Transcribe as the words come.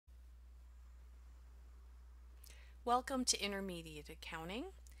Welcome to Intermediate Accounting.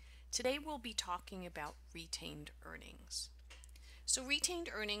 Today we'll be talking about retained earnings. So retained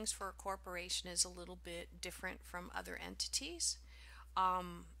earnings for a corporation is a little bit different from other entities.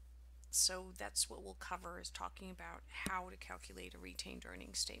 So that's what we'll cover, is talking about how to calculate a retained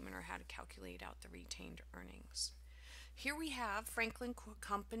earnings statement, or how to calculate out the retained earnings. Here we have Franklin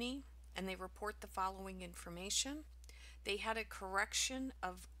Company, and they report the following information. They had a correction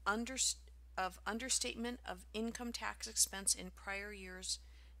of understatement of income tax expense in prior years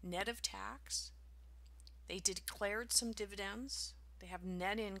net of tax. They declared some dividends. They have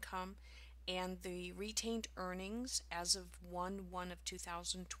net income, and the retained earnings as of 1/1 of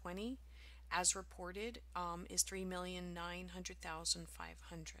 2020 as reported is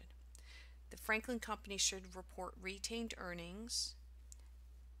 $3,900,500. The Franklin Company should report retained earnings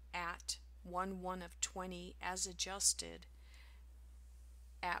at 1/1 of 20 as adjusted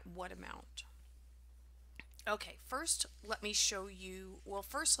at what amount? Okay, first let me show you,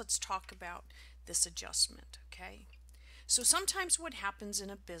 first let's talk about this adjustment, okay? So sometimes what happens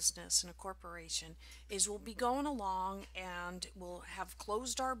in a business, in a corporation, is we'll be going along and we'll have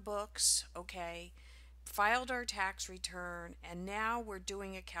closed our books, okay, filed our tax return, and now we're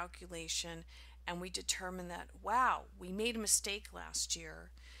doing a calculation and we determine that, wow, we made a mistake last year.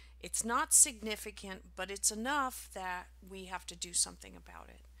 It's not significant, but it's enough that we have to do something about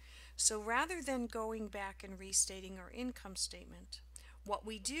it. So rather than going back and restating our income statement, what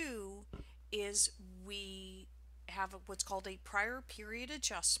we do is we have what's called a prior period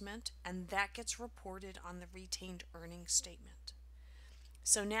adjustment, and that gets reported on the retained earnings statement.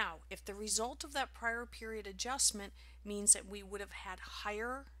 So now, if the result of that prior period adjustment means that we would have had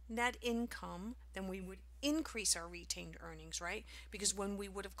higher net income, then we would increase our retained earnings, right? Because when we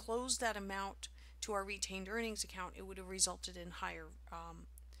would have closed that amount to our retained earnings account, it would have resulted in higher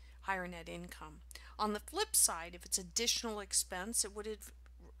net income. On the flip side, if it's additional expense, it would have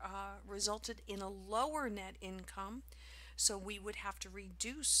resulted in a lower net income, so we would have to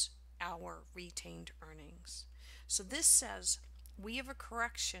reduce our retained earnings. So this says we have a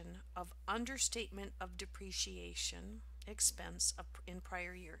correction of understatement of depreciation expense in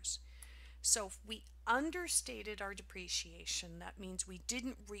prior years. So if we understated our depreciation, that means we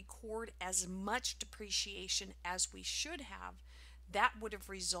didn't record as much depreciation as we should have. That would have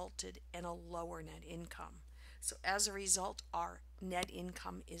resulted in a lower net income. So as a result, our net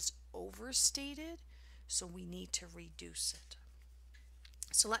income is overstated, so we need to reduce it.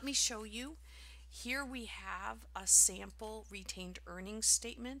 So let me show you. Here we have a sample retained earnings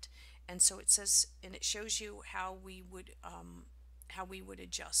statement, and so it says, and it shows you how we would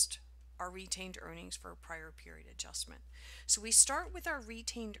adjust our retained earnings for a prior period adjustment. So we start with our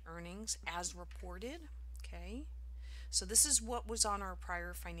retained earnings as reported, okay? So this is what was on our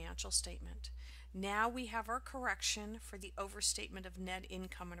prior financial statement. Now we have our correction for the overstatement of net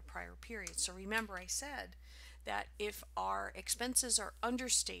income in a prior period. So remember, I said that if our expenses are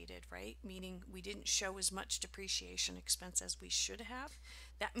understated, right, meaning we didn't show as much depreciation expense as we should have,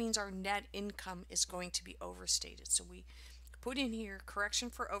 that means our net income is going to be overstated. So we put in here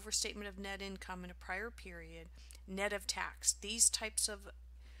correction for overstatement of net income in a prior period, net of tax. These types of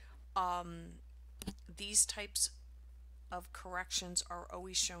corrections are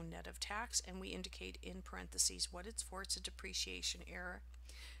always shown net of tax, and we indicate in parentheses what it's for. It's a depreciation error.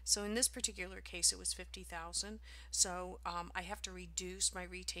 So in this particular case, it was $50,000. So I have to reduce my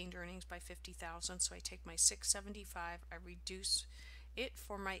retained earnings by $50,000. So I take my $675, I reduce it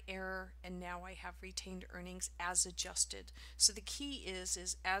for my error, and now I have retained earnings as adjusted. So the key is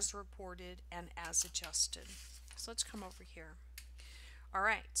as reported and as adjusted. So let's come over here. All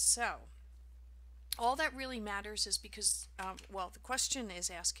right, so all that really matters is because, the question is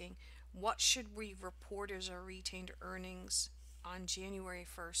asking, what should we report as our retained earnings on January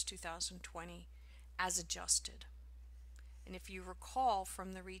 1st, 2020 as adjusted? And if you recall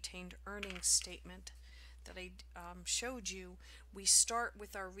from the retained earnings statement that I showed you, we start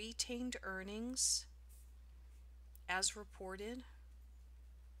with our retained earnings as reported.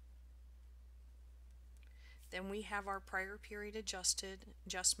 Then we have our prior period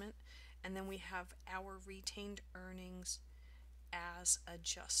adjustment, and then we have our retained earnings as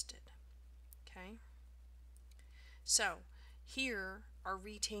adjusted. Okay? So here our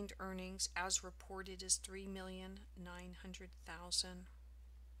retained earnings as reported is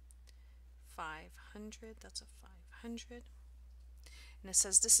 $3,900,500. That's a 500. And it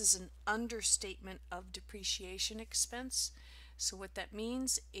says this is an understatement of depreciation expense. So what that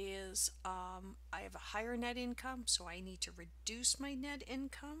means is I have a higher net income, so I need to reduce my net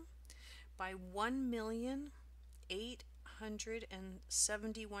income by $1,800,000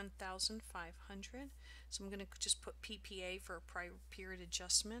 $971,500. So I'm going to just put PPA for a prior period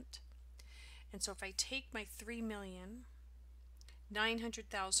adjustment. And so if I take my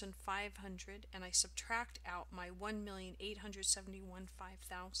 3,900,500 and I subtract out my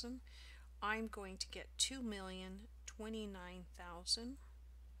 1,871,500, I'm going to get 2,029,000,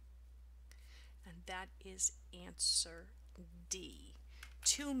 and that is answer D.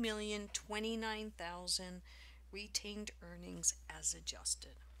 2,029,000 retained earnings as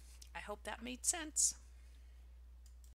adjusted. I hope that made sense.